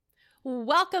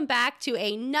Welcome back to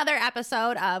another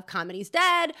episode of Comedy's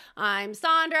Dead. I'm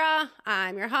Saundra,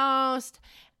 I'm your host,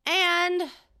 and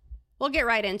we'll get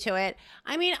right into it.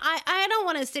 I mean, I don't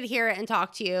want to sit here and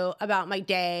talk to you about my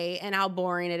day and how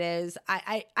boring it is.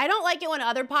 I don't like it when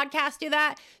other podcasts do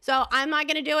that, so I'm not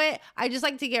going to do it. I just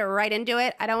like to get right into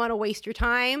it. I don't want to waste your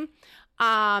time.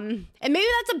 And maybe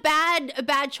that's a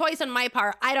bad choice on my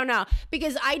part. I don't know,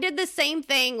 because I did the same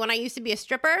thing when I used to be a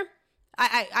stripper.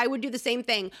 I would do the same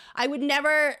thing. I would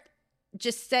never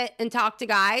just sit and talk to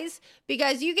guys,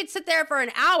 because you could sit there for an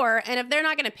hour, and if they're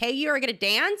not going to pay you or going to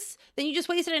dance, then you just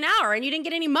wasted an hour and you didn't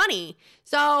get any money.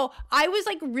 So I was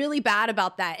like really bad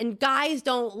about that. And guys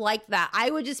don't like that.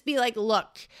 I would just be like,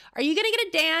 look, are you going to get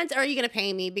a dance or are you going to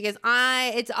pay me? Because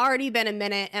it's already been a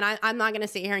minute and I'm not going to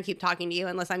sit here and keep talking to you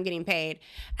unless I'm getting paid.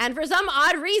 And for some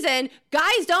odd reason,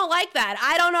 guys don't like that.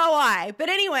 I don't know why. But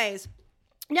anyways,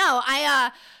 no,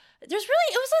 it was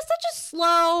such a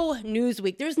slow news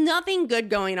week. There's nothing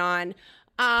good going on.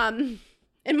 And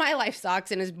my life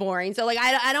sucks and is boring. So like,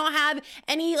 I don't have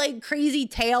any like crazy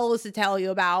tales to tell you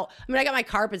about. I mean, I got my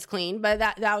carpets cleaned, but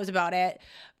that was about it.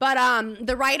 But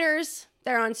the writers,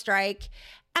 they're on strike.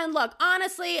 And look,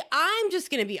 honestly, I'm just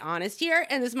going to be honest here.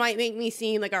 And this might make me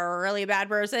seem like a really bad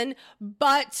person,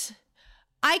 but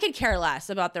I could care less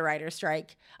about the writer's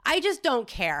strike. I just don't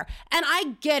care. And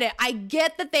I get it. I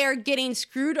get that they are getting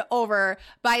screwed over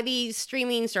by these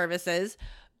streaming services.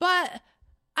 But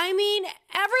I mean,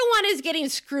 everyone is getting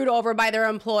screwed over by their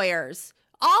employers.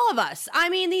 All of us. I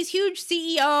mean, these huge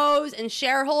CEOs and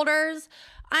shareholders.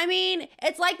 I mean,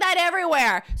 it's like that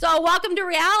everywhere. So welcome to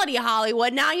reality,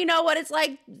 Hollywood. Now you know what it's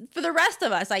like for the rest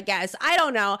of us, I guess. I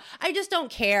don't know. I just don't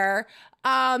care.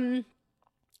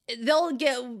 There'll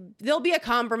be a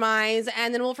compromise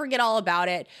and then we'll forget all about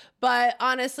it. But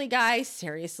honestly, guys,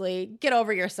 seriously, get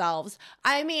over yourselves.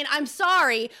 I mean, I'm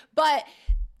sorry, but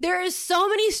there is so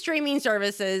many streaming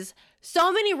services,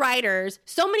 so many writers,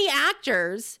 so many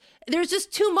actors. There's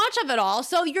just too much of it all.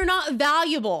 So you're not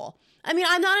valuable. I mean,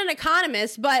 I'm not an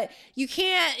economist, but you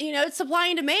can't, it's supply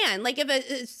and demand. Like if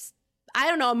it's, I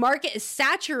don't know, a market is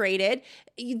saturated,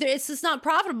 it's just not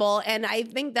profitable. And I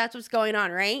think that's what's going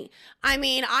on, right? I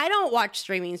mean, I don't watch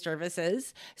streaming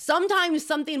services. Sometimes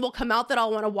something will come out that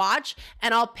I'll want to watch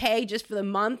and I'll pay just for the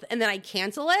month and then I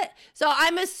cancel it. So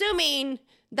I'm assuming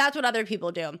that's what other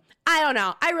people do. I don't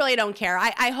know. I really don't care.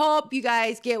 I hope you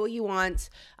guys get what you want.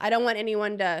 I don't want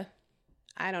anyone to,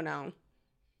 I don't know,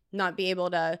 not be able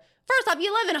to. First off,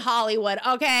 you live in Hollywood,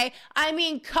 okay? I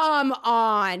mean, come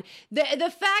on. The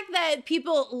fact that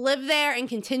people live there and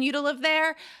continue to live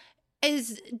there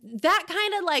is that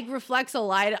kind of like reflects a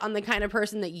light on the kind of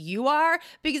person that you are.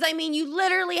 Because I mean, you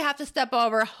literally have to step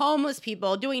over homeless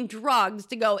people doing drugs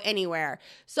to go anywhere.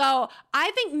 So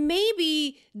I think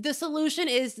maybe the solution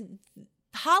is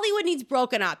Hollywood needs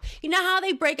broken up. You know how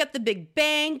they break up the big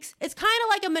banks? It's kind of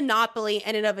like a monopoly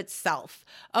in and of itself,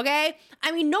 okay?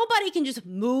 I mean, nobody can just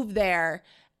move there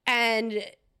and,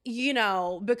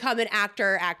 become an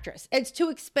actor or actress. It's too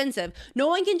expensive. No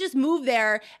one can just move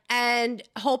there and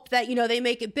hope that, they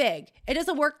make it big. It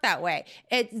doesn't work that way.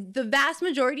 The vast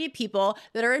majority of people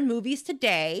that are in movies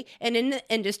today and in the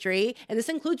industry, and this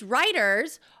includes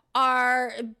writers,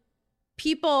 are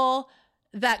people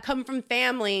that come from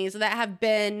families that have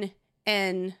been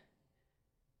in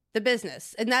the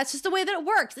business. And that's just the way that it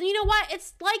works. And you know what?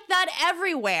 It's like that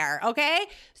everywhere, okay?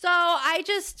 So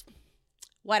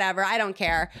whatever, I don't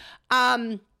care.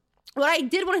 What I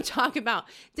did want to talk about,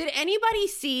 did anybody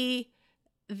see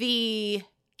the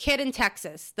kid in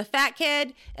Texas, the fat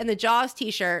kid in the Jaws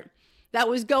t-shirt that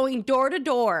was going door to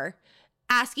door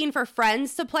asking for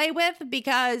friends to play with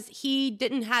because he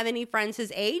didn't have any friends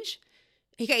his age?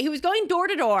 Okay, he was going door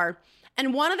to door,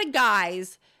 and one of the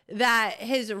guys that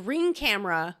his Ring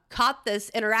camera caught this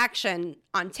interaction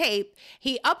on tape,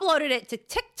 he uploaded it to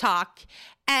TikTok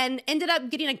and ended up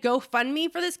getting a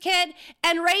GoFundMe for this kid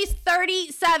and raised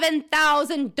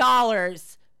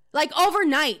 $37,000 like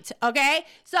overnight, okay?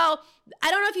 So I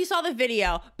don't know if you saw the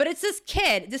video, but it's this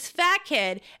kid, this fat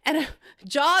kid, and a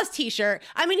Jaws t-shirt.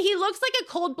 I mean, he looks like a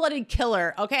cold-blooded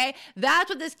killer, okay? That's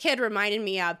what this kid reminded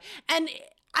me of. And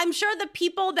I'm sure the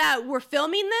people that were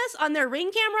filming this on their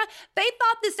Ring camera, they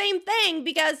thought the same thing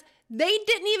because they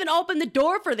didn't even open the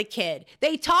door for the kid.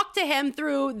 They talked to him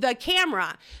through the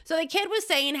camera. So the kid was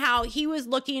saying how he was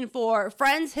looking for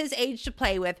friends his age to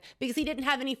play with because he didn't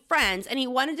have any friends and he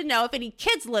wanted to know if any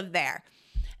kids lived there.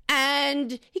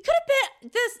 And he could have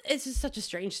been, it's just such a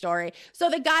strange story. So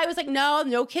the guy was like,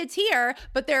 no kids here,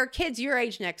 but there are kids your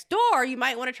age next door. You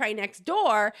might want to try next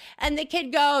door. And the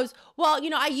kid goes, well,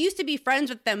 I used to be friends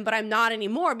with them, but I'm not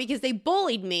anymore because they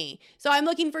bullied me. So I'm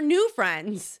looking for new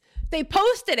friends. They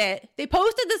posted it. They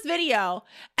posted this video,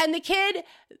 and the kid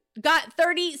got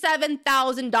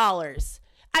 $37,000.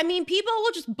 I mean, people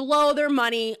will just blow their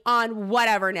money on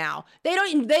whatever now. They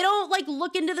don't like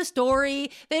look into the story.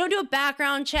 They don't do a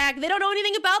background check. They don't know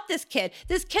anything about this kid.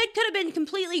 This kid could have been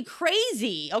completely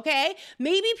crazy, okay?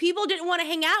 Maybe people didn't want to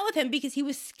hang out with him because he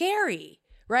was scary,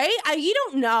 right? You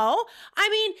don't know. I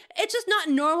mean, it's just not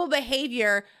normal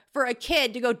behavior for a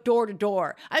kid to go door to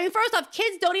door. I mean, first off,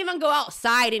 kids don't even go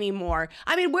outside anymore.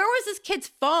 I mean, where was this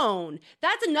kid's phone?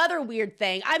 That's another weird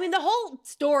thing. I mean, the whole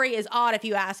story is odd if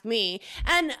you ask me.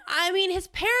 And I mean, his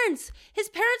parents could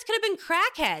have been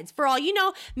crackheads for all you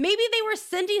know. Maybe they were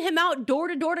sending him out door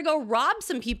to door to go rob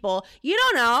some people. You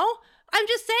don't know. I'm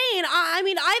just saying, I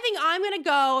mean, I think I'm going to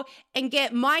go and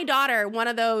get my daughter one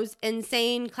of those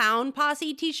insane clown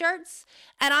posse t-shirts,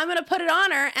 and I'm going to put it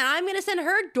on her, and I'm going to send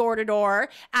her door to door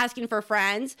asking for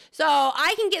friends so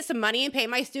I can get some money and pay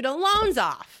my student loans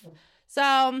off.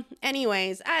 So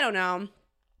anyways, I don't know.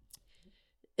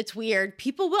 It's weird.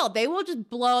 They will just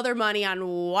blow their money on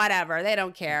whatever. They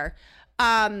don't care.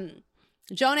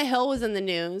 Jonah Hill was in the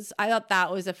news. I thought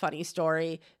that was a funny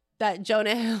story. That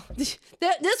Jonah Hill, this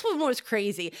one was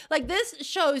crazy. Like, this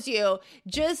shows you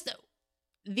just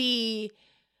I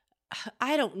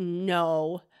don't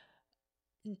know,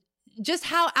 just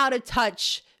how out of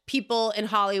touch people in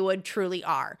Hollywood truly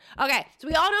are. Okay, so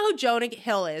we all know who Jonah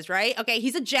Hill is, right? Okay,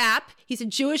 he's a Jap. He's a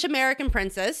Jewish American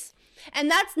princess.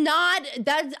 And that's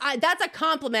a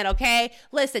compliment, okay?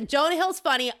 Listen, Jonah Hill's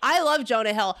funny. I love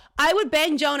Jonah Hill. I would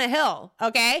bang Jonah Hill,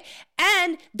 okay?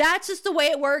 And that's just the way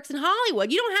it works in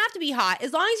Hollywood. You don't have to be hot.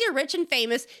 As long as you're rich and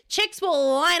famous, chicks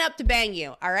will line up to bang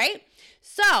you, all right?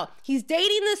 So he's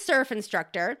dating this surf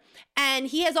instructor, and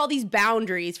he has all these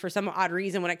boundaries for some odd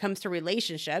reason when it comes to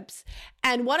relationships.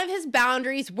 And one of his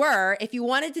boundaries were, if you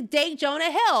wanted to date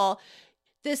Jonah Hill,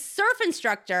 this surf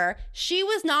instructor, she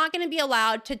was not going to be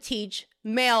allowed to teach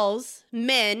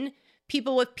men,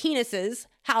 people with penises,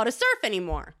 how to surf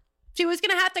anymore. She was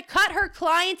going to have to cut her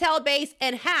clientele base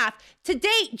in half to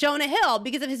date Jonah Hill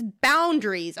because of his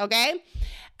boundaries, okay?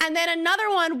 And then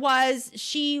another one was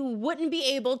she wouldn't be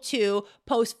able to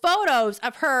post photos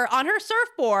of her on her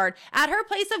surfboard at her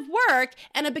place of work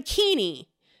in a bikini.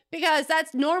 Because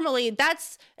it's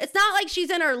not like she's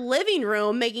in her living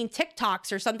room making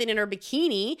TikToks or something in her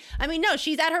bikini. I mean, no,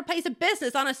 she's at her place of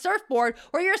business on a surfboard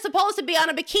where you're supposed to be on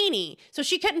a bikini. So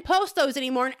she couldn't post those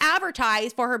anymore and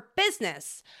advertise for her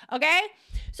business, okay?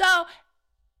 So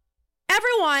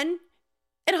everyone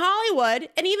in Hollywood,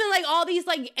 and even like all these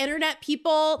like internet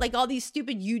people, like all these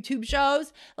stupid YouTube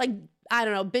shows, like, I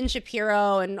don't know, Ben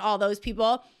Shapiro and all those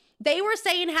people, they were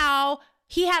saying how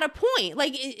he had a point.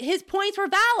 Like, his points were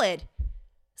valid.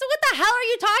 So what the hell are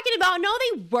you talking about? No,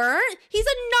 they weren't. He's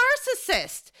a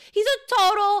narcissist. He's a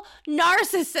total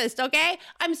narcissist, okay?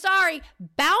 I'm sorry.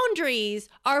 Boundaries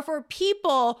are for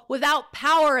people without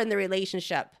power in the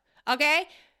relationship, okay?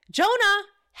 Jonah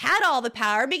had all the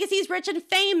power because he's rich and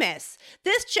famous.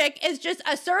 This chick is just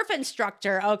a surf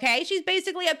instructor, okay? She's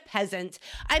basically a peasant.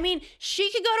 I mean, she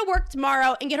could go to work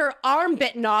tomorrow and get her arm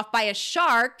bitten off by a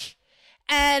shark.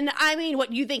 And I mean,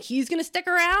 what, you think he's going to stick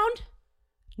around?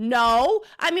 No.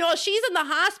 I mean, well, she's in the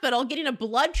hospital getting a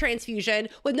blood transfusion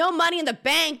with no money in the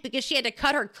bank because she had to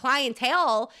cut her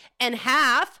clientele in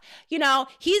half. You know,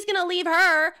 he's going to leave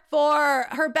her for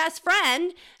her best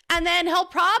friend. And then he'll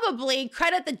probably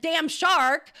credit the damn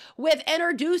shark with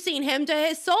introducing him to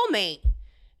his soulmate.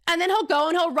 And then he'll go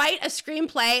and he'll write a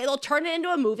screenplay. It'll turn it into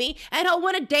a movie and he'll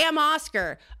win a damn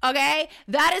Oscar. Okay?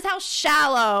 That is how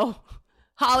shallow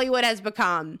Hollywood has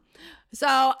become. So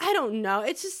I don't know.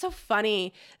 It's just so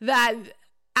funny that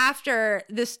after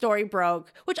this story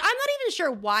broke, which I'm not even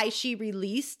sure why she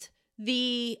released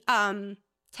the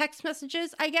text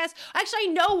messages, I guess. Actually, I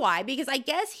know why, because I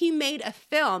guess he made a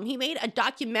film. He made a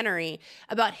documentary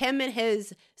about him and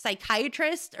his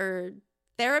psychiatrist or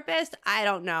therapist. I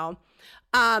don't know.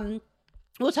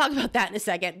 We'll talk about that in a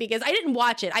second because I didn't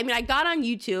watch it. I mean, I got on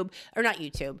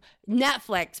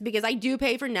Netflix, because I do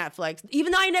pay for Netflix.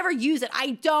 Even though I never use it,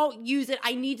 I don't use it.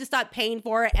 I need to stop paying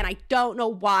for it, and I don't know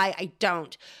why I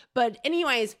don't. But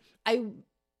anyways, I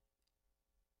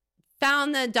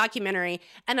found the documentary,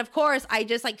 and of course, I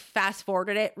just like fast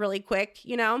forwarded it really quick,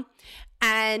 you know?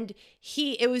 And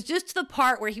it was just to the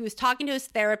part where he was talking to his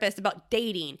therapist about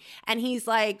dating. And he's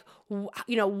like,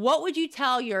 you know, what would you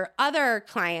tell your other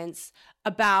clients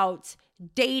about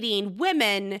dating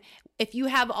women if you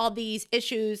have all these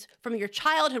issues from your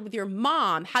childhood with your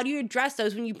mom? How do you address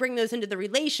those when you bring those into the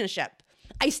relationship?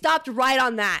 I stopped right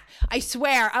on that. I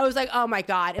swear. I was like, oh my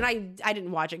God. And I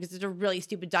didn't watch it because it's a really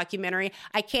stupid documentary.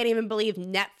 I can't even believe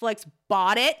Netflix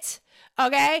bought it.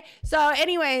 Okay. So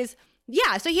anyways,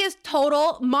 yeah. So he has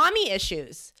total mommy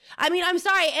issues. I mean, I'm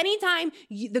sorry. Anytime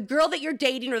the girl that you're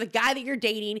dating or the guy that you're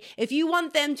dating, if you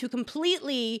want them to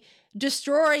completely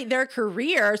destroy their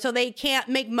career so they can't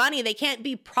make money, they can't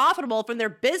be profitable from their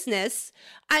business,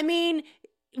 I mean,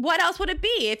 what else would it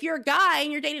be? If you're a guy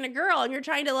and you're dating a girl and you're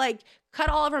trying to like cut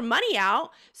all of her money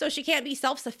out so she can't be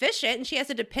self-sufficient and she has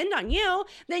to depend on you,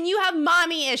 then you have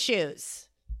mommy issues.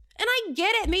 And I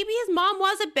get it. Maybe his mom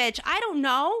was a bitch. I don't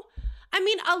know. I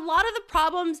mean, a lot of the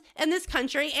problems in this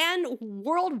country and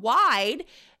worldwide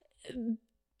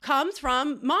comes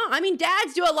from mom. I mean,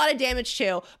 dads do a lot of damage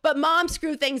too, but moms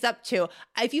screw things up too.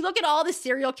 If you look at all the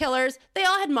serial killers, they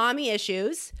all had mommy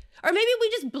issues. Or maybe we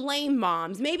just blame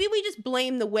moms. Maybe we just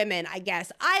blame the women, I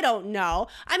guess. I don't know.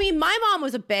 I mean, my mom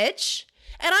was a bitch.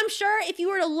 And I'm sure if you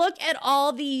were to look at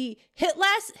all the hit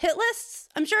lists,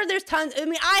 I'm sure there's tons. I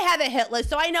mean, I have a hit list,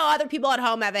 so I know other people at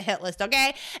home have a hit list,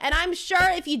 okay? And I'm sure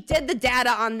if you did the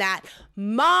data on that,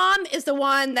 mom is the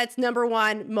one that's number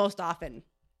one most often.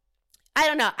 I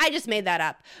don't know. I just made that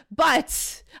up.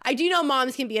 But I do know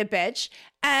moms can be a bitch.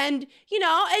 And, you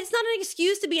know, it's not an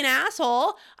excuse to be an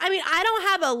asshole. I mean, I don't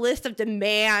have a list of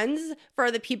demands for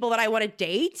the people that I want to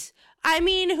date. I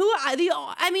mean, I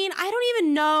don't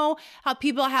even know how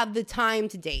people have the time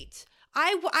to date.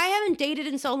 I haven't dated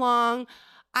in so long.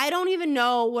 I don't even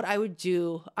know what I would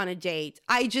do on a date.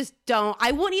 I just don't.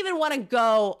 I wouldn't even want to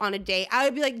go on a date. I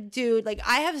would be like, dude, like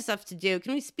I have stuff to do.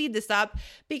 Can we speed this up?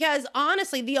 Because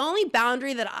honestly, the only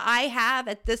boundary that I have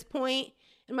at this point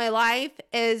in my life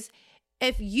is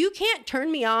if you can't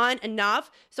turn me on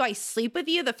enough so I sleep with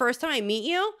you the first time I meet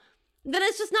you, then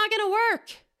it's just not going to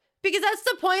work. Because that's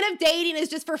the point of dating, is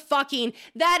just for fucking.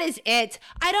 That is it.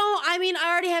 I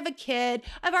already have a kid.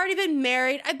 I've already been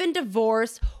married. I've been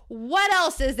divorced. What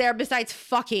else is there besides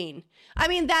fucking? I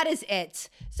mean, that is it.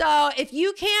 So if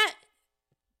you can't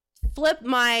flip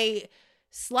my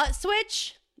slut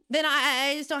switch, then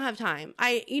I just don't have time.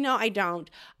 I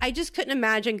don't. I just couldn't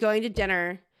imagine going to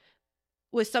dinner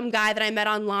with some guy that I met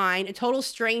online, a total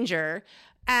stranger,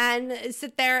 and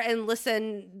sit there and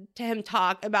listen to him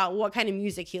talk about what kind of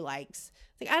music he likes.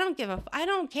 Like, I don't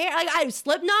care. Like,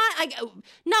 Slipknot?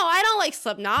 No, I don't like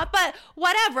Slipknot, but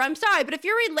whatever. I'm sorry. But if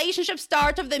your relationship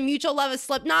starts with the mutual love of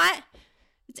Slipknot,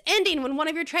 it's ending when one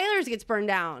of your trailers gets burned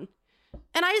down.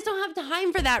 And I just don't have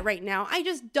time for that right now. I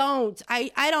just don't.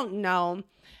 I don't know.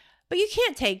 But you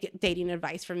can't take dating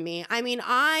advice from me. I mean,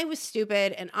 I was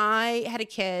stupid and I had a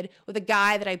kid with a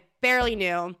guy that I barely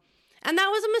knew. And that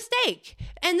was a mistake.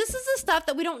 And this is the stuff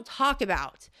that we don't talk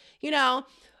about. You know,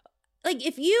 like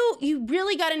if you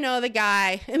really got to know the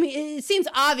guy. I mean, it seems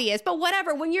obvious, but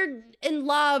whatever. When you're in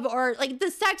love or like the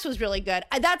sex was really good.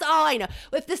 That's all I know.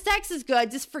 If the sex is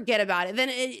good, just forget about it.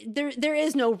 Then there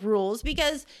is no rules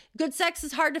because good sex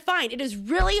is hard to find. It is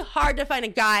really hard to find a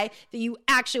guy that you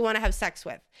actually want to have sex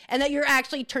with and that you're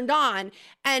actually turned on.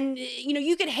 And, you know,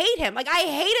 you could hate him. Like, I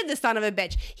hated the son of a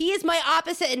bitch. He is my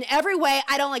opposite in every way.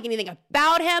 I don't like anything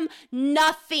about him.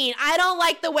 Nothing. I don't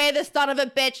like the way the son of a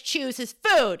bitch chews his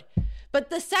food. But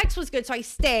the sex was good, so I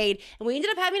stayed. And we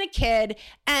ended up having a kid.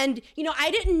 And, you know, I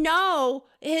didn't know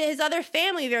his other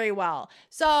family very well.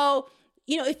 So,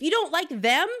 you know, if you don't like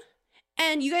them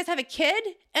and you guys have a kid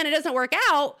and it doesn't work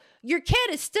out, your kid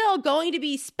is still going to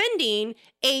be spending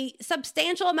a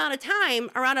substantial amount of time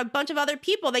around a bunch of other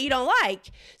people that you don't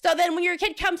like. So then when your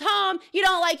kid comes home, you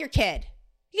don't like your kid.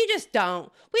 You just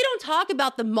don't. We don't talk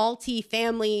about the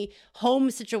multi-family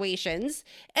home situations.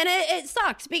 And it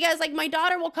sucks because like my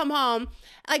daughter will come home.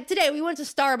 Like today we went to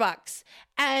Starbucks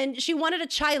and she wanted a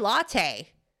chai latte.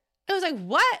 I was like,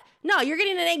 what? No, you're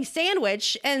getting an egg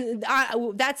sandwich and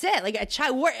that's it. Like a chai,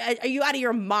 are you out of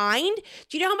your mind?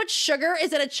 Do you know how much sugar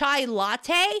is in a chai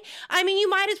latte? I mean, you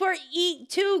might as well eat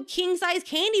 2 king-size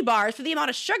candy bars for the amount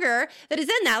of sugar that is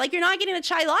in that. Like you're not getting a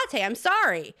chai latte. I'm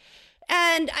sorry.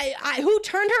 And who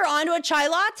turned her on to a chai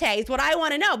latte is what I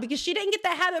want to know because she didn't get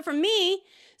that habit from me.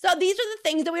 So these are the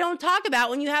things that we don't talk about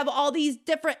when you have all these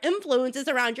different influences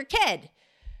around your kid.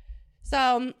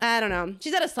 So I don't know.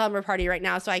 She's at a slumber party right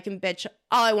now, so I can bitch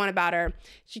all I want about her.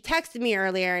 She texted me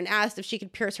earlier and asked if she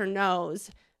could pierce her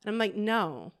nose. And I'm like,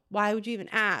 no, why would you even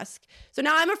ask? So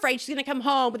now I'm afraid she's going to come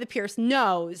home with a pierced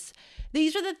nose.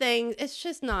 These are the things. It's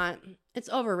just not, it's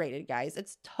overrated, guys.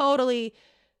 It's totally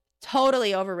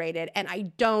overrated, and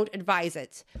I don't advise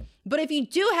it. But if you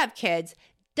do have kids,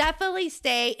 definitely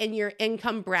stay in your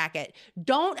income bracket.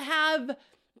 Don't have,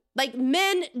 like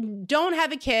men don't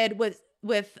have a kid with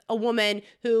a woman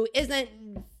who isn't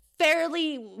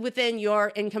fairly within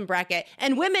your income bracket.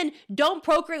 And women don't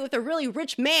procreate with a really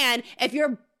rich man if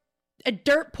you're a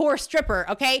dirt poor stripper,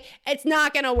 okay? It's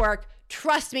not gonna work.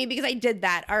 Trust me, because I did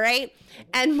that, all right?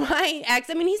 And my ex,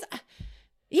 I mean,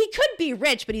 he could be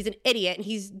rich, but he's an idiot, and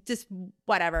he's just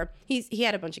whatever. He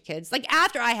had a bunch of kids, like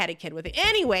after I had a kid with it.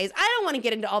 Anyways, I don't want to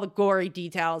get into all the gory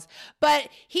details, but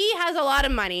he has a lot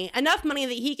of money, enough money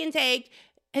that he can take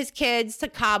his kids to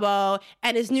Cabo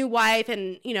and his new wife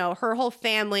and, you know, her whole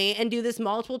family and do this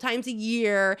multiple times a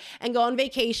year and go on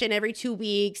vacation every 2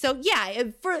 weeks. So yeah,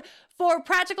 for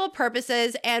practical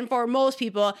purposes and for most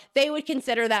people, they would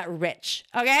consider that rich,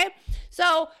 okay?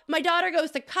 So my daughter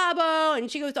goes to Cabo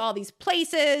and she goes to all these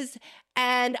places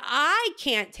and I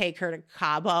can't take her to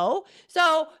Cabo.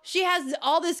 So she has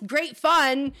all this great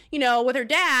fun, you know, with her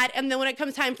dad. And then when it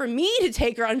comes time for me to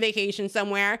take her on vacation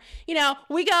somewhere, you know,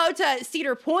 we go to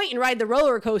Cedar Point and ride the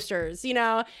roller coasters, you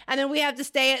know, and then we have to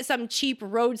stay at some cheap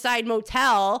roadside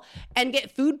motel and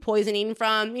get food poisoning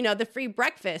from, you know, the free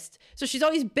breakfast. So she's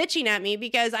always bitching at me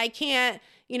because I can't,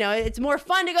 you know, it's more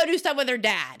fun to go do stuff with her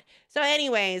dad. So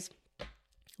anyways,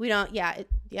 we don't,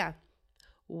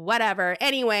 whatever.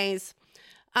 Anyways,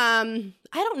 I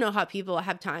don't know how people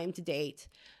have time to date.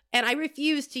 And I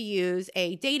refuse to use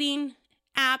a dating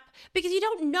app because you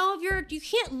don't know if you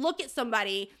can't look at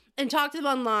somebody and talk to them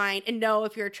online and know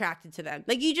if you're attracted to them.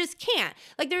 Like, you just can't.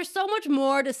 Like, there's so much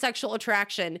more to sexual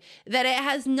attraction that it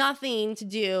has nothing to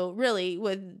do really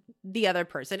with the other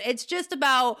person. It's just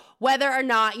about whether or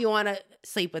not you want to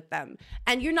sleep with them.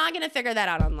 And you're not going to figure that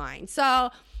out online. So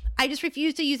I just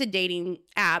refuse to use a dating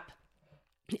app.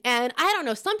 And I don't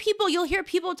know, some people, you'll hear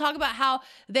people talk about how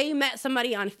they met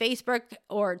somebody on Facebook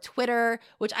or Twitter,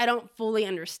 which I don't fully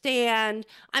understand.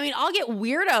 I mean, I'll get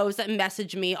weirdos that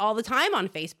message me all the time on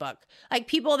Facebook, like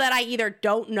people that I either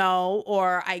don't know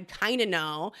or I kind of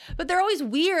know, but they're always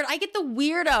weird. I get the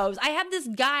weirdos. I have this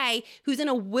guy who's in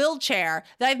a wheelchair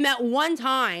that I've met one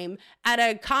time at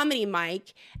a comedy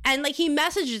mic, and like he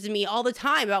messages me all the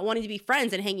time about wanting to be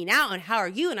friends and hanging out and how are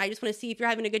you? And I just want to see if you're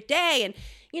having a good day. And,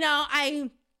 you know,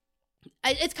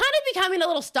 it's kind of becoming a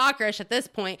little stalkerish at this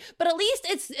point, but at least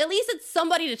it's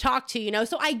somebody to talk to, you know?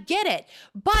 So I get it,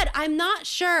 but I'm not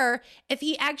sure if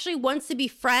he actually wants to be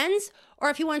friends or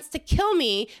if he wants to kill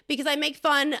me because I make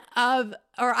fun of,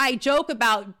 or I joke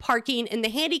about parking in the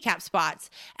handicap spots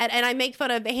and I make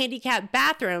fun of the handicap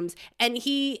bathrooms and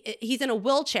he's in a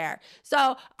wheelchair.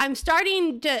 So I'm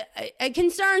starting to, it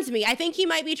concerns me. I think he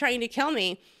might be trying to kill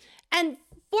me. And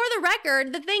for the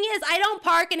record, the thing is, I don't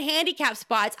park in handicap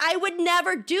spots. I would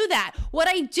never do that. What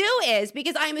I do is,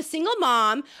 because I'm a single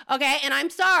mom, okay, and I'm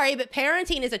sorry, but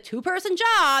parenting is a 2-person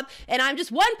job, and I'm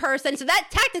just one person, so that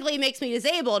technically makes me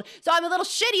disabled. So I'm a little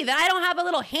shitty that I don't have a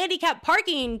little handicap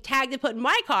parking tag to put in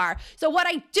my car. So what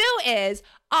I do is,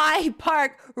 I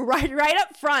park right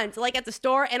up front, like at the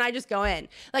store, and I just go in.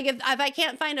 Like if I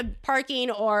can't find a parking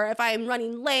or if I'm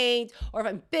running late or if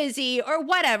I'm busy or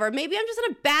whatever, maybe I'm just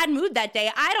in a bad mood that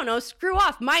day. I don't know. Screw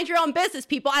off. Mind your own business,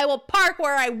 people. I will park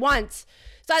where I want.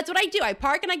 So that's what I do. I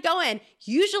park and I go in,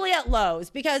 usually at Lowe's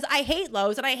because I hate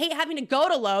Lowe's and I hate having to go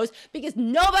to Lowe's because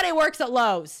nobody works at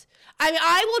Lowe's. I mean,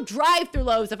 I will drive through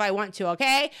Lowe's if I want to,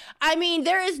 okay? I mean,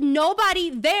 there is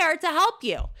nobody there to help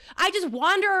you. I just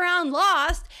wander around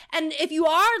lost, and if you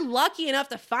are lucky enough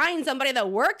to find somebody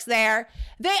that works there,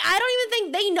 I don't even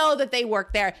think they know that they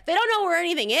work there. They don't know where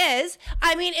anything is.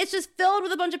 I mean, it's just filled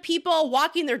with a bunch of people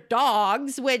walking their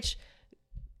dogs, which,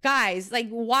 guys, like,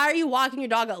 why are you walking your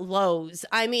dog at Lowe's?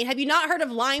 I mean, have you not heard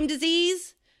of Lyme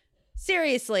disease?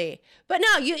 Seriously. But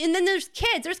no, and then there's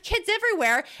kids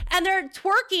everywhere, and they're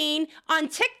twerking on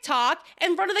TikTok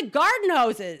in front of the garden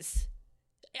hoses.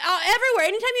 Everywhere.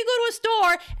 Anytime you go to a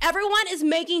store, everyone is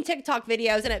making TikTok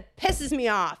videos, and it pisses me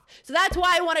off. So that's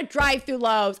why I want to drive through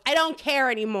Lowe's. I don't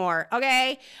care anymore,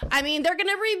 okay? I mean, they're going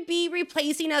to be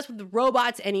replacing us with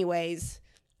robots anyways.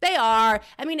 They are.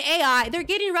 I mean, AI, they're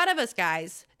getting rid of us,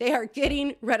 guys. They are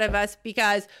getting rid of us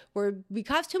because we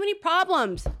cause too many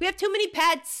problems. We have too many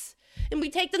pets. And we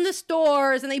take them to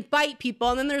stores and they bite people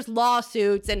and then there's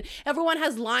lawsuits and everyone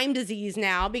has Lyme disease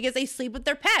now because they sleep with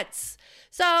their pets.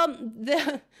 So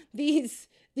these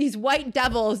white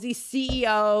devils, these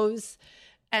CEOs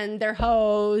and their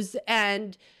hoes,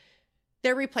 and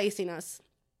they're replacing us.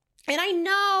 And I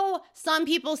know some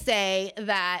people say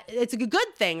that it's a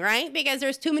good thing, right? Because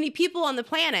there's too many people on the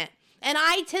planet. And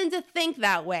I tend to think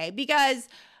that way because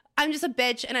I'm just a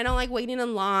bitch and I don't like waiting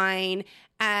in line.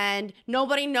 and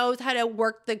nobody knows how to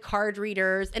work the card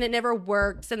readers, and it never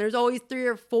works, and there's always 3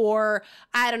 or 4,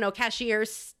 I don't know,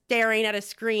 cashiers staring at a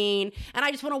screen, and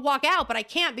I just want to walk out, but I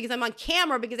can't because I'm on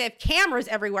camera, because they have cameras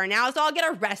everywhere now, so I'll get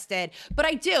arrested. But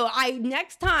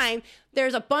next time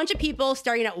there's a bunch of people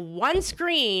staring at one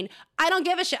screen, I don't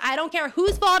give a shit. I don't care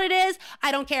whose fault it is.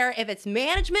 I don't care if it's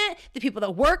management, the people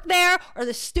that work there, or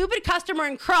the stupid customer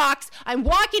in Crocs. I'm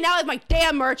walking out with my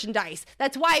damn merchandise.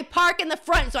 That's why I park in the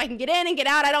front, so I can get in and get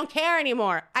out. I don't care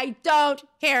anymore. I don't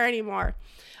care anymore.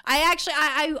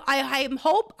 I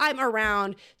hope I'm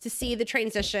around to see the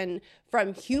transition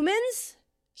from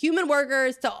human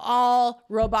workers to all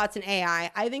robots and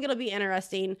AI. I think it'll be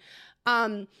interesting.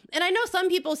 And I know some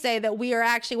people say that we are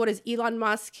actually, what does Elon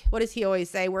Musk, what does he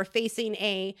always say? We're facing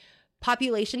a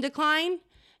population decline,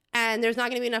 and there's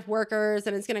not going to be enough workers,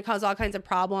 and it's going to cause all kinds of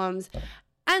problems.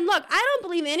 And look, I don't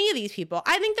believe any of these people.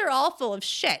 I think they're all full of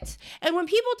shit. And when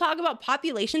people talk about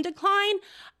population decline,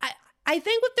 I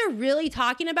think what they're really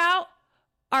talking about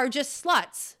are just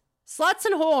sluts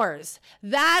and whores.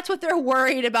 That's what they're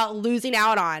worried about losing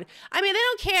out on. I mean, they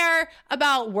don't care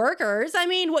about workers. I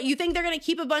mean, what, you think they're going to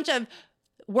keep a bunch of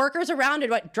workers around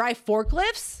and drive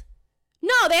forklifts?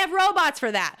 No, they have robots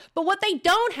for that. But what they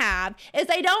don't have is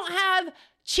they don't have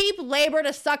cheap labor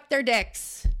to suck their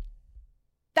dicks.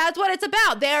 That's what it's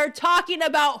about. They're talking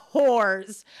about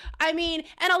whores. I mean,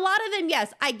 and a lot of them,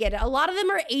 yes, I get it. A lot of them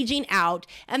are aging out,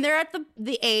 and they're at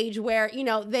the age where,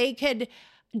 they could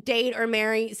date or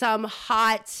marry some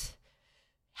hot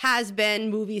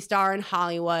has-been movie star in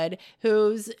Hollywood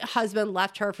whose husband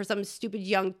left her for some stupid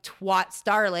young twat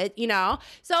starlet,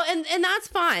 So, and that's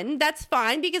fun. That's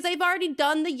fine because they've already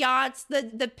done the yachts,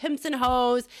 the pimps and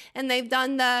hoes, and they've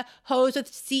done the hoes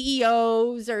with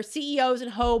CEOs or CEOs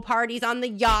and hoe parties on the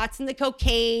yachts and the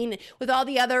cocaine with all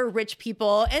the other rich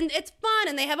people. And it's fun,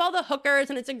 and they have all the hookers,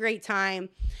 and it's a great time.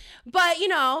 But,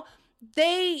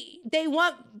 they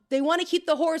want to keep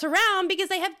the whores around because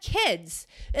they have kids,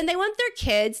 and they want their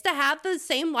kids to have the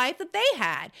same life that they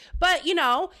had. But,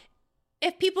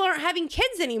 if people aren't having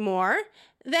kids anymore,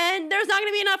 then there's not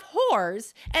going to be enough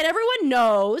whores. And everyone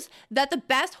knows that the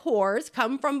best whores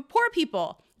come from poor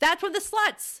people. That's where the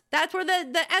sluts, that's where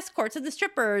the escorts and the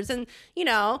strippers and,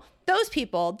 those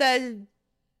people, the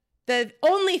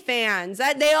OnlyFans,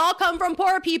 they all come from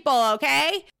poor people,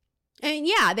 okay? And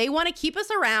yeah, they want to keep us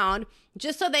around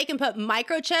just so they can put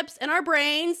microchips in our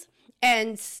brains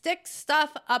and stick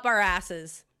stuff up our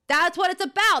asses. That's what it's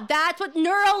about. That's what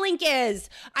Neuralink is.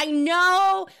 I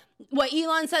know what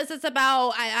Elon says it's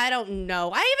about. I don't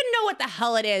know. I don't even know what the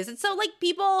hell it is. It's so like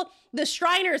people, the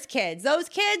Shriners kids, those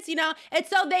kids, it's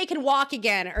so they can walk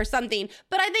again or something.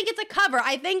 But I think it's a cover.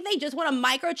 I think they just want to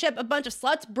microchip a bunch of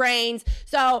sluts' brains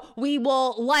so we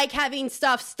will like having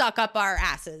stuff stuck up our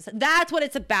asses. That's what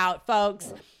it's about,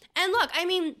 folks. And look, I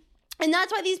mean, and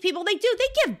that's why these people, they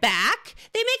give back.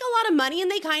 They make a lot of money and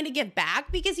they kind of give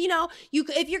back because,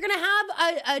 if you're going to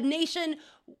have a nation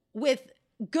with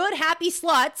good, happy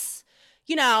sluts,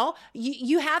 they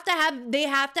have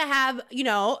to have,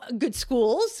 good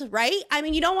schools, right? I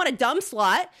mean, you don't want a dumb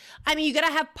slut. I mean, you got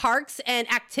to have parks and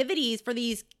activities for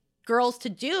these girls to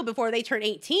do before they turn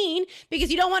 18 because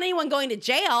you don't want anyone going to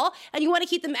jail, and you want to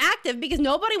keep them active because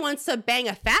nobody wants to bang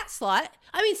a fat slut.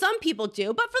 I mean, some people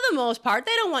do, but for the most part,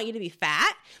 they don't want you to be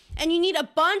fat. And you need a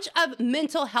bunch of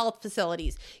mental health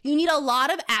facilities. You need a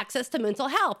lot of access to mental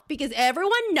health because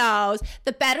everyone knows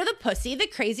the better the pussy, the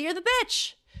crazier the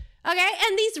bitch. Okay,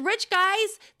 and these rich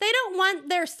guys, they don't want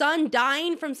their son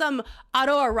dying from some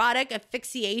autoerotic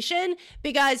asphyxiation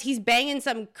because he's banging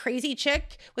some crazy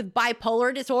chick with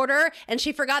bipolar disorder and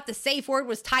she forgot the safe word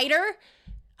was tighter.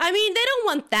 I mean, they don't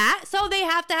want that, so they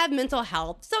have to have mental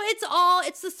health. So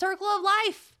it's the circle of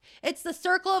life. It's the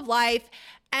circle of life.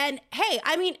 And hey,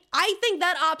 I mean, I think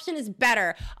that option is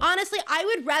better. Honestly, I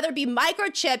would rather be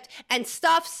microchipped and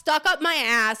stuff stuck up my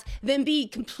ass than be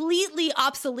completely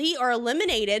obsolete or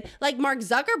eliminated like Mark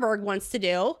Zuckerberg wants to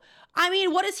do. I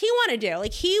mean, what does he want to do?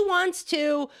 Like, he wants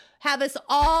to have us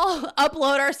all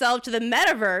upload ourselves to the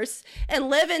metaverse and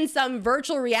live in some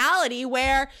virtual reality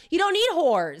where you don't need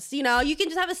whores. You can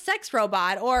just have a sex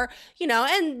robot or,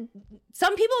 and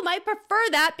some people might prefer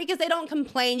that because they don't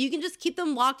complain. You can just keep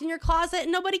them locked in your closet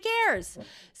and nobody cares.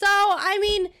 So, I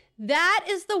mean, that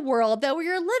is the world that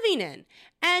we're living in.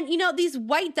 And, these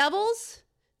white devils,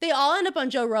 they all end up on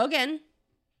Joe Rogan.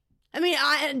 I mean,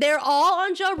 they're all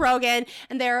on Joe Rogan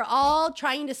and they're all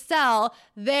trying to sell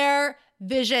their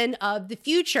vision of the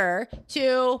future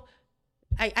to,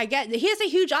 I get, he has a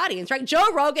huge audience, right?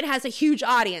 Joe Rogan has a huge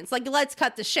audience. Like, let's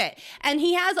cut the shit. And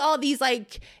he has all these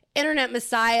like internet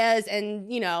messiahs and,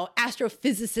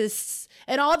 astrophysicists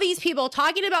and all these people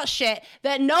talking about shit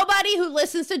that nobody who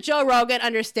listens to Joe Rogan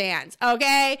understands,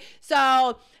 okay?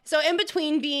 So in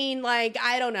between being like,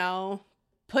 I don't know,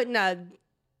 put in a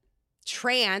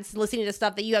trance, listening to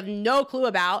stuff that you have no clue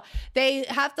about, they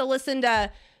have to listen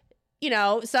to,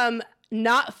 some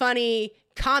not funny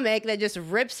comic that just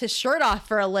rips his shirt off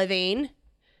for a living.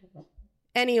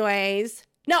 Anyways,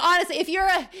 no, honestly, if you're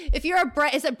a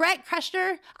Brett, is it Brett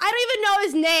Kushner? I don't even know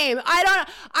his name. I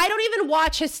don't even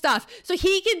watch his stuff. So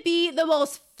he could be the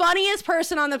most funniest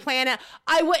person on the planet.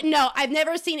 I wouldn't know. I've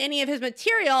never seen any of his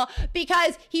material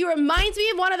because he reminds me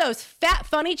of one of those fat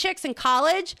funny chicks in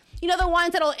college. The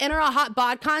ones that'll enter a hot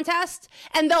bod contest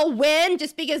and they'll win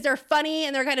just because they're funny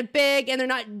and they're kind of big and they're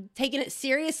not taking it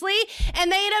seriously.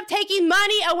 And they end up taking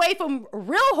money away from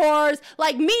real whores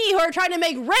like me who are trying to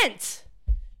make rent.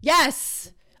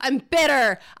 Yes, I'm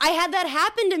bitter. I had that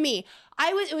happen to me.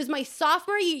 It was my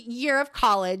sophomore year of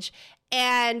college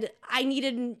and I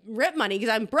needed rent money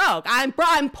because I'm broke. I'm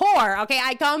poor. Okay.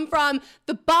 I come from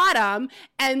the bottom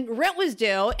and rent was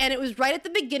due and it was right at the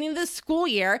beginning of the school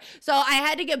year. So I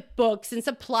had to get books and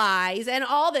supplies and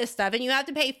all this stuff. And you have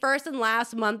to pay first and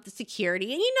last month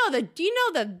security. And you know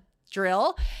the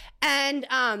drill. And,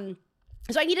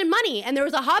 so I needed money and there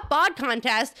was a hot bod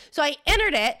contest. So I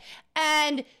entered it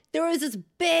and there was this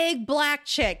big black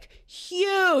chick,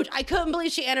 huge. I couldn't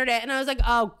believe she entered it. And I was like,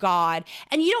 oh God.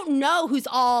 And you don't know who's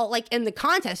all like in the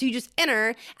contest. You just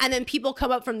enter and then people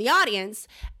come up from the audience.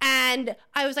 And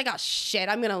I was like, oh shit,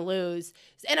 I'm going to lose.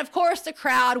 And of course the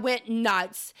crowd went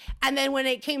nuts. And then when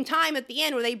it came time at the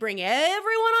end where they bring everyone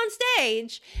on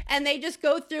stage and they just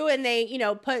go through and they,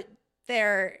 put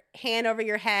their hand over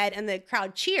your head and the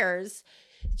crowd cheers,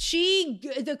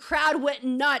 the crowd went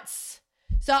nuts.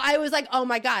 So I was like, oh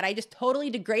my God, I just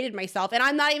totally degraded myself and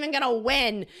I'm not even going to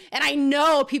win. And I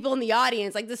know people in the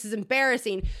audience, like, this is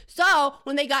embarrassing. So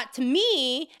when they got to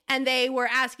me and they were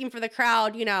asking for the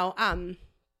crowd,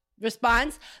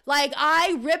 response, like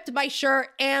I ripped my shirt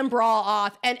and bra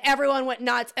off and everyone went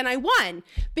nuts and I won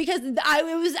because it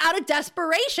was out of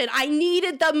desperation. I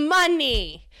needed the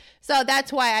money. So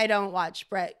that's why I don't watch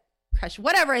Brett Kushner.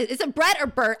 Whatever. Is it Brett or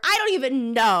Bert? I don't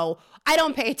even know. I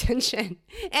don't pay attention.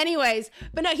 Anyways,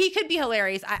 but no, he could be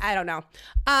hilarious. I don't know.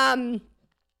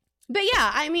 But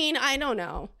yeah, I don't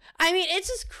know. It's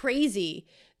just crazy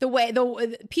the way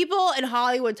the people in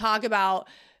Hollywood talk about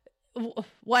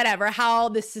whatever, how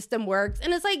the system works.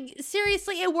 And it's like,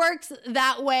 seriously, it works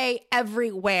that way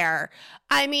everywhere.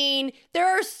 There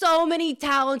are so many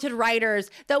talented writers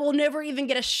that will never even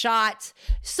get a shot.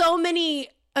 So many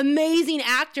amazing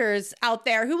actors out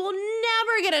there who will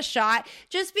never get a shot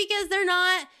just because they're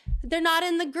not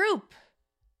in the group.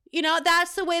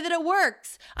 That's the way that it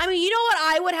works. You know what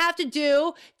I would have to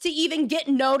do to even get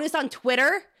noticed on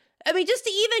Twitter? Just to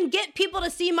even get people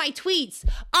to see my tweets,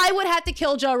 I would have to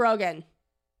kill Joe Rogan.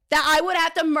 That I would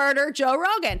have to murder Joe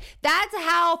Rogan. That's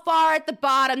how far at the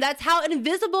bottom, that's how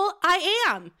invisible I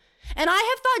am. And I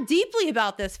have thought deeply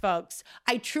about this, folks.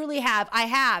 I truly have. I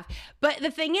have. But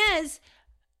the thing is,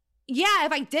 yeah,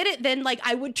 if I did it, then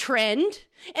I would trend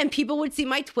and people would see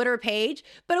my Twitter page,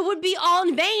 but it would be all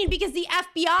in vain because the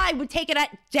FBI would take it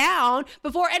down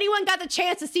before anyone got the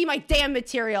chance to see my damn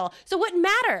material. So it wouldn't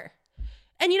matter.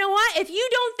 And you know what? If you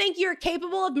don't think you're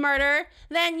capable of murder,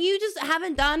 then you just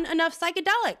haven't done enough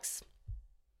psychedelics.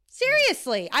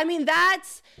 Seriously.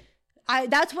 That's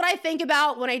what I think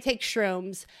about when I take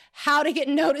shrooms, how to get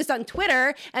noticed on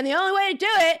Twitter. And the only way to do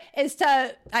it is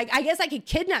to, I guess I could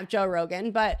kidnap Joe Rogan,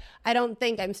 but I don't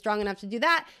think I'm strong enough to do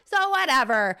that. So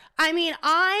whatever.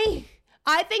 I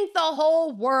think the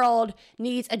whole world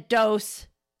needs a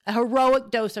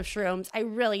heroic dose of shrooms. I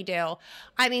really do.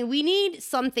 We need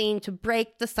something to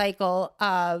break the cycle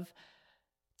of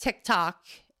TikTok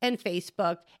and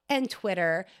Facebook and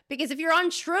Twitter, because if you're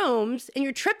on shrooms and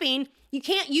you're tripping, you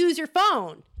can't use your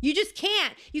phone. You just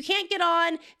can't. You can't get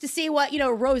on to see what,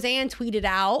 Roseanne tweeted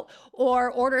out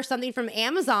or order something from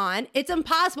Amazon. It's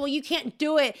impossible. You can't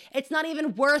do it. It's not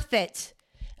even worth it.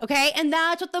 Okay? And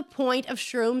that's what the point of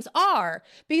shrooms are,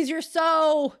 because you're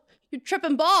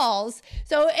tripping balls.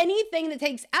 So anything that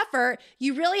takes effort,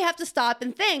 you really have to stop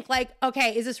and think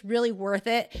okay, is this really worth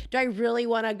it? Do I really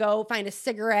want to go find a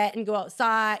cigarette and go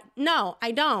outside? No,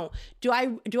 I don't. Do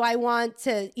I want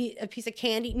to eat a piece of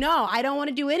candy? No, I don't want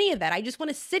to do any of that. I just want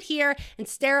to sit here and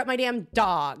stare at my damn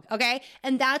dog. Okay.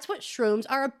 And that's what shrooms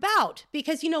are about,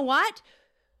 because you know what?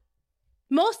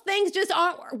 Most things just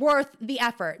aren't worth the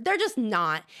effort. They're just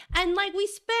not. And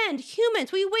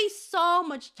we waste so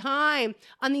much time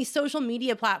on these social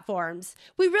media platforms.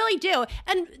 We really do.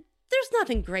 And there's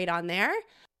nothing great on there.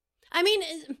 I mean,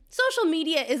 social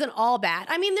media isn't all bad.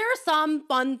 I mean, there are some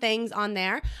fun things on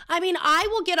there. I mean, I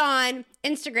will get on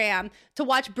Instagram to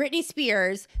watch Britney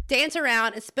Spears dance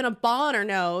around and spin a ball on her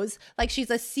nose like she's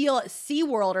a seal at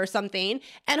SeaWorld or something,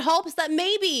 and hopes that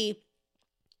maybe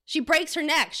she breaks her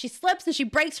neck. She slips and she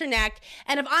breaks her neck.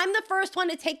 And if I'm the first one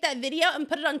to take that video and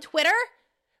put it on Twitter,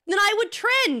 then I would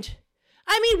trend.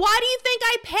 I mean, why do you think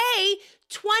I pay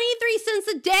 23 cents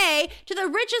a day to the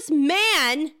richest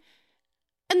man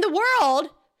in the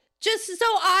world just so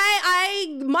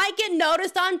I might get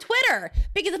noticed on Twitter?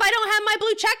 Because if I don't have my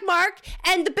blue check mark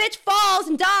and the bitch falls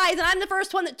and dies and I'm the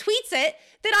first one that tweets it,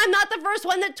 then I'm not the first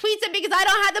one that tweets it because I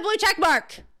don't have the blue check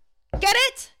mark. Get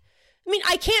it? I mean,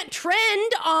 I can't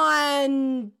trend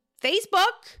on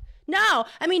Facebook. No,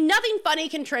 I mean, nothing funny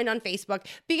can trend on Facebook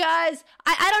because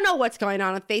I don't know what's going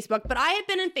on with Facebook, but I have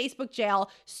been in Facebook jail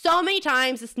so many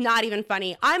times, it's not even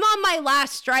funny. I'm on my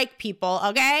last strike, people,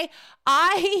 okay?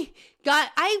 I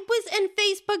was in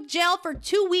Facebook jail for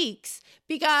 2 weeks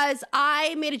because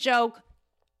I made a joke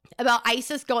about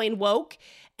ISIS going woke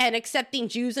and accepting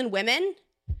Jews and women,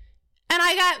 and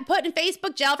I got put in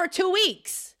Facebook jail for 2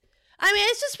 weeks. I mean,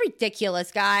 it's just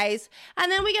ridiculous, guys. And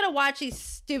then we gotta watch these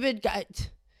stupid guys.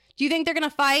 Do you think they're going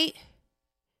to fight?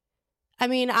 I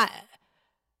mean, I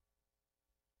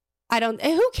don't,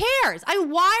 who cares?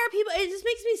 Why are people, it just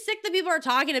makes me sick that people are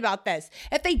talking about this.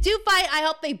 If they do fight, I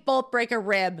hope they both break a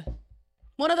rib.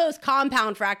 One of those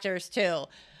compound fractures too.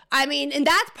 I mean, and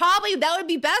that would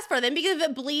be best for them because if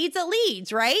it bleeds, it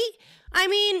leads, right? I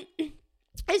mean,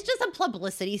 it's just a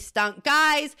publicity stunt,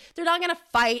 guys. They're not going to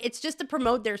fight. It's just to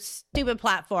promote their stupid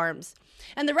platforms.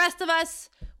 And the rest of us,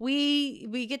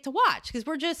 we get to watch because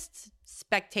we're just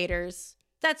spectators.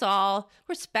 That's all.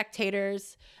 We're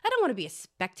spectators. I don't want to be a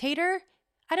spectator.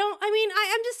 I'm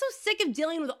just so sick of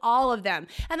dealing with all of them.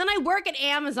 And then I work at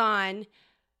Amazon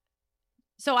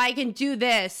so I can do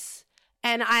this.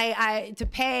 And I to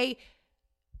pay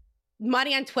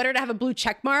money on Twitter to have a blue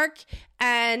check mark,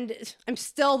 and I'm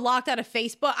still locked out of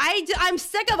Facebook. I'm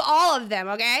sick of all of them,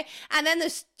 okay? And then the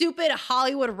stupid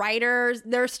Hollywood writers,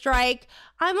 their strike.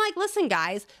 I'm like, listen,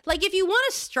 guys, like if you want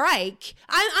to strike,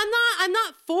 I'm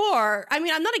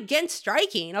not against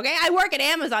striking, okay? I work at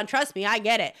Amazon, trust me, I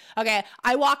get it, okay?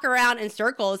 I walk around in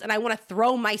circles and I want to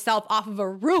throw myself off of a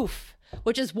roof,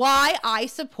 which is why I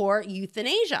support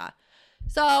euthanasia.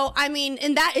 So, I mean,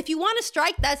 if you want to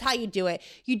strike, that's how you do it.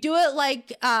 You do it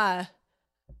like,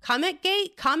 Comic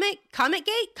Gate.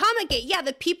 Yeah,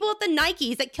 the people at the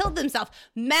Nikes that killed themselves,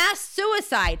 mass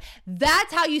suicide.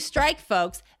 That's how you strike,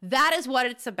 folks. That is what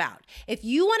it's about. If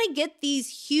you want to get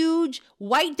these huge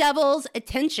white devils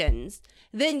attentions,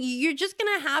 then you're just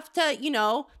going to have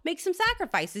to, make some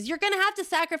sacrifices. You're going to have to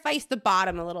sacrifice the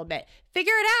bottom a little bit.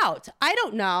 Figure it out. I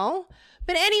don't know.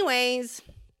 But anyways,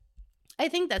 I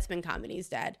think that's been Comedy's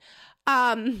Dead.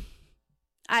 I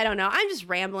don't know. I'm just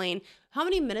rambling. How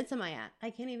many minutes am I at? I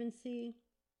can't even see.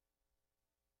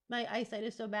 My eyesight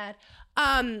is so bad.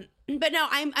 But no,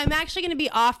 I'm actually going to be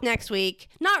off next week.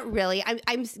 Not really.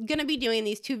 I'm going to be doing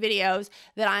these 2 videos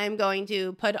that I'm going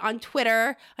to put on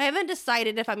Twitter. I haven't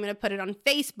decided if I'm going to put it on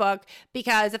Facebook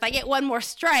because if I get one more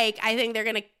strike, I think they're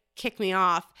going to kick me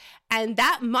off. And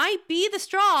that might be the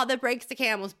straw that breaks the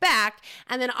camel's back.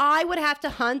 And then I would have to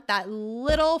hunt that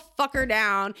little fucker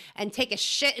down and take a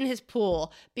shit in his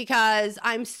pool because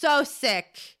I'm so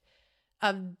sick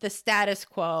of the status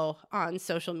quo on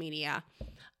social media.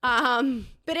 But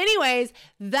anyways,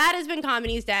 that has been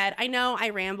Comedy's Dead. I know I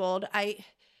rambled.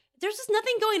 There's just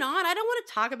nothing going on. I don't want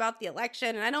to talk about the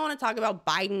election and I don't want to talk about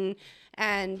Biden.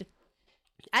 And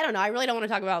I don't know. I really don't want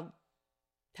to talk about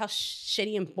how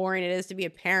shitty and boring it is to be a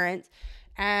parent.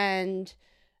 And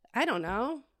I don't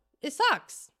know. It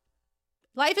sucks.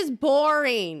 Life is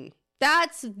boring.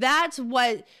 That's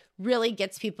what really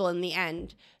gets people in the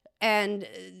end. And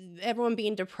everyone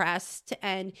being depressed.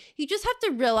 And you just have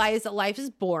to realize that life is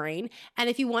boring. And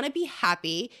if you want to be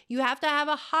happy, you have to have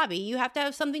a hobby. You have to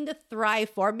have something to thrive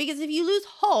for. Because if you lose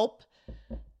hope,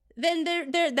 then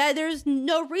there's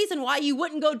no reason why you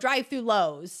wouldn't go drive through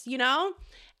Lowe's,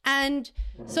 And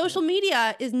social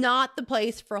media is not the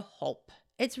place for hope.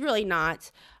 It's really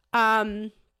not.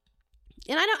 And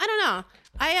I don't know.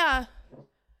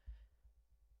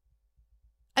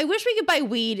 I wish we could buy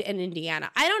weed in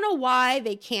Indiana. I don't know why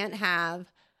they can't have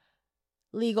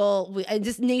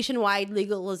just nationwide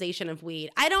legalization of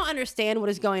weed. I don't understand what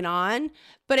is going on,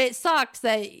 but it sucks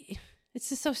that it's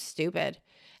just so stupid.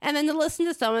 And then to listen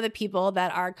to some of the people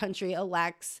that our country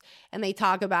elects and they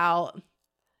talk about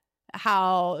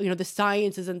how, the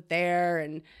science isn't there.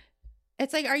 And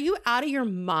it's like, are you out of your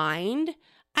mind?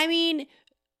 I mean,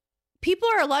 people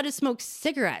are allowed to smoke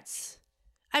cigarettes.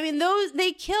 I mean,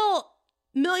 they kill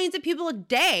millions of people a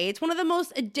day. It's one of the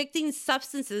most addicting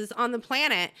substances on the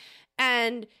planet.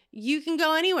 And you can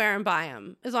go anywhere and buy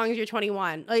them as long as you're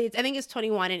 21. I think it's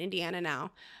 21 in Indiana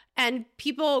now. And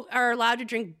people are allowed to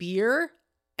drink beer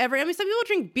some people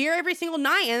drink beer every single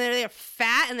night, and they're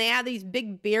fat and they have these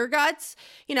big beer guts,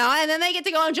 and then they get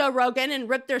to go on Joe Rogan and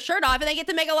rip their shirt off and they get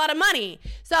to make a lot of money.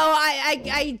 So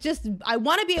I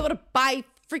want to be able to buy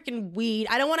freaking weed.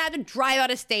 I don't want to have to drive out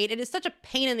of state. It is such a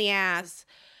pain in the ass.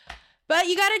 But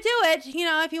you got to do it,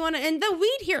 if you want to. And the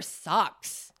weed here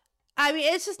sucks. I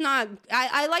mean, it's just not,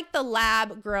 I like the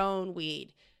lab grown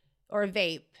weed or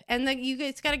vape. And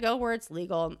it's got to go where it's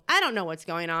legal. I don't know what's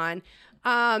going on.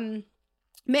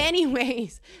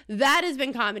 Anyways, that has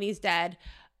been Comedy's Dead.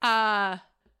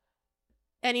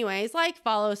 Anyways,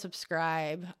 follow,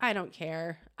 subscribe. I don't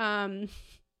care. No,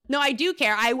 I do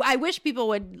care. I wish people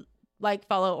would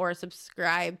follow, or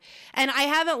subscribe. And I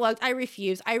haven't looked. I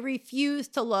refuse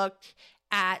to look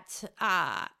at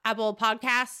Apple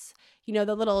Podcasts.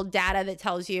 The little data that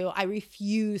tells you. I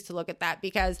refuse to look at that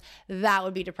because that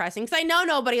would be depressing. Because I know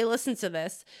nobody listens to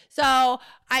this. So,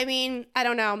 I mean, I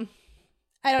don't know.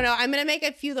 I'm going to make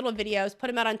a few little videos, put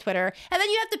them out on Twitter, and then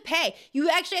you have to pay. You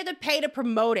actually have to pay to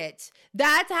promote it.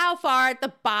 That's how far at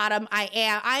the bottom I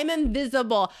am. I'm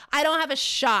invisible. I don't have a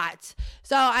shot.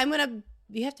 So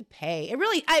you have to pay. It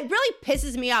really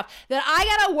pisses me off that I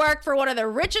got to work for one of the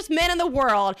richest men in the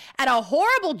world at a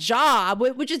horrible job,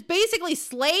 which is basically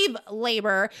slave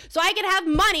labor, so I can have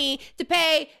money to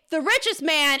pay the richest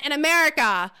man in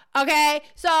America. Okay.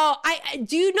 So I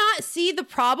do not see the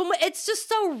problem. It's just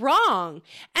so wrong.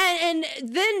 And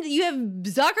then you have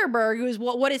Zuckerberg, who's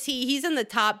what is he? He's in the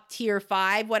top tier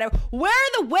 5, whatever. Where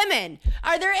are the women?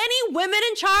 Are there any women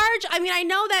in charge? I mean, I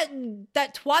know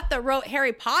that twat that wrote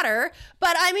Harry Potter,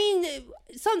 but I mean,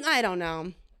 I don't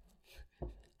know.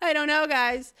 I don't know,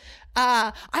 guys.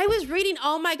 I was reading,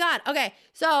 oh my God. Okay.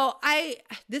 So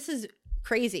this is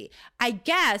crazy. I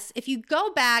guess if you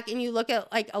go back and you look at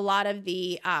a lot of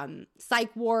the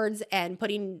psych wards and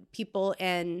putting people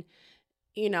in,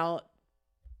 I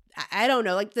don't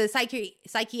know, the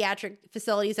psychiatric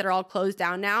facilities that are all closed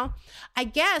down now, I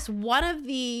guess one of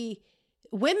the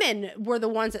women were the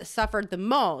ones that suffered the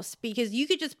most, because you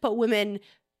could just put women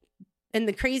in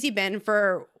the crazy bin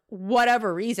for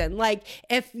whatever reason.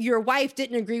 If your wife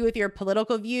didn't agree with your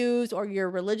political views or your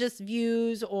religious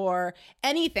views or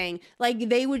anything,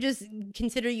 they would just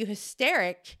consider you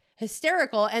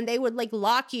hysterical, and they would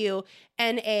lock you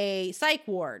in a psych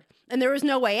ward, and there was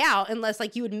no way out unless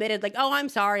you admitted oh, I'm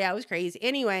sorry, I was crazy.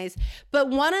 Anyways, but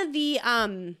one of the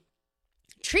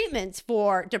treatments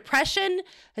for depression,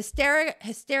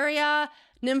 hysteria,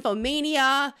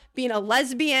 nymphomania, being a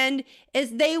lesbian,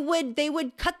 is they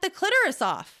would cut the clitoris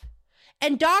off.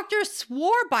 And doctors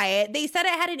swore by it. They said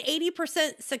it had an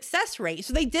 80% success rate.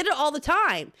 So they did it all the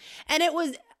time. And it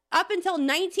was up until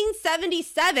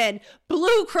 1977,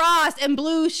 Blue Cross and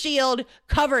Blue Shield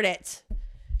covered it.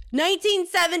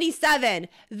 1977.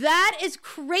 That is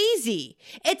crazy.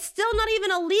 It's still not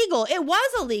even illegal. It was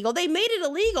illegal. They made it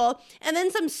illegal. And then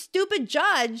some stupid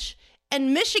judge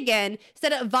in Michigan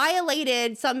said it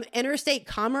violated some interstate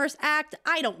commerce act.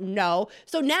 I don't know.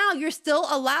 So now you're still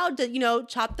allowed to,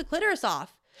 chop the clitoris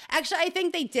off. Actually, I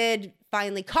think they did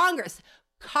finally. Congress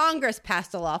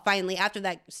passed a law finally after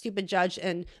that stupid judge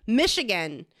in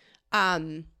Michigan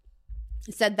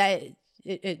said that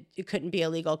it couldn't be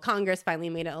illegal. Congress finally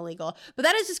made it illegal. But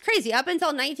that is just crazy. Up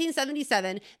until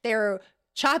 1977, they were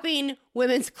chopping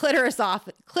women's clitorises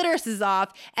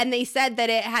off, and they said that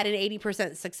it had an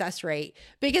 80% success rate.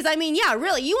 Because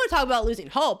really, you want to talk about losing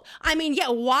hope.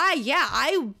 Why? Yeah,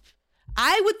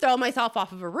 I would throw myself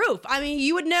off of a roof.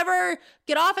 You would never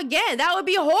get off again. That would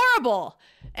be horrible.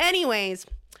 Anyways,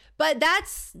 but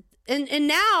that's and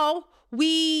now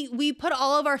we put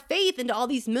all of our faith into all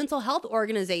these mental health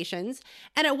organizations.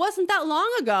 And it wasn't that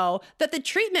long ago that the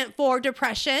treatment for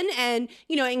depression and,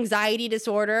 anxiety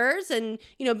disorders and,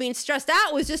 being stressed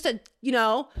out was just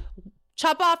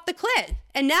chop off the clit.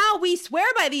 And now we swear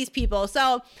by these people.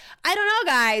 So I don't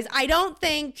know, guys. I don't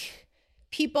think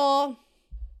people,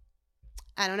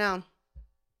 I don't know.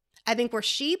 I think we're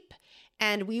sheep,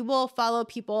 and we will follow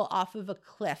people off of a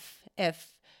cliff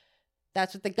if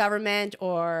that's what the government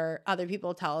or other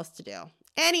people tell us to do.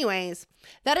 Anyways,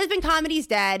 that has been Comedy's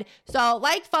Dead. So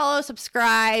follow,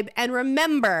 subscribe, and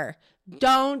remember,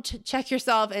 don't check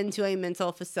yourself into a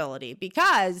mental facility,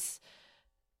 because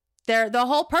the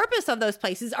whole purpose of those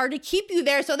places are to keep you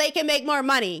there so they can make more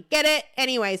money. Get it?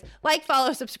 Anyways,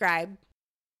 follow, subscribe.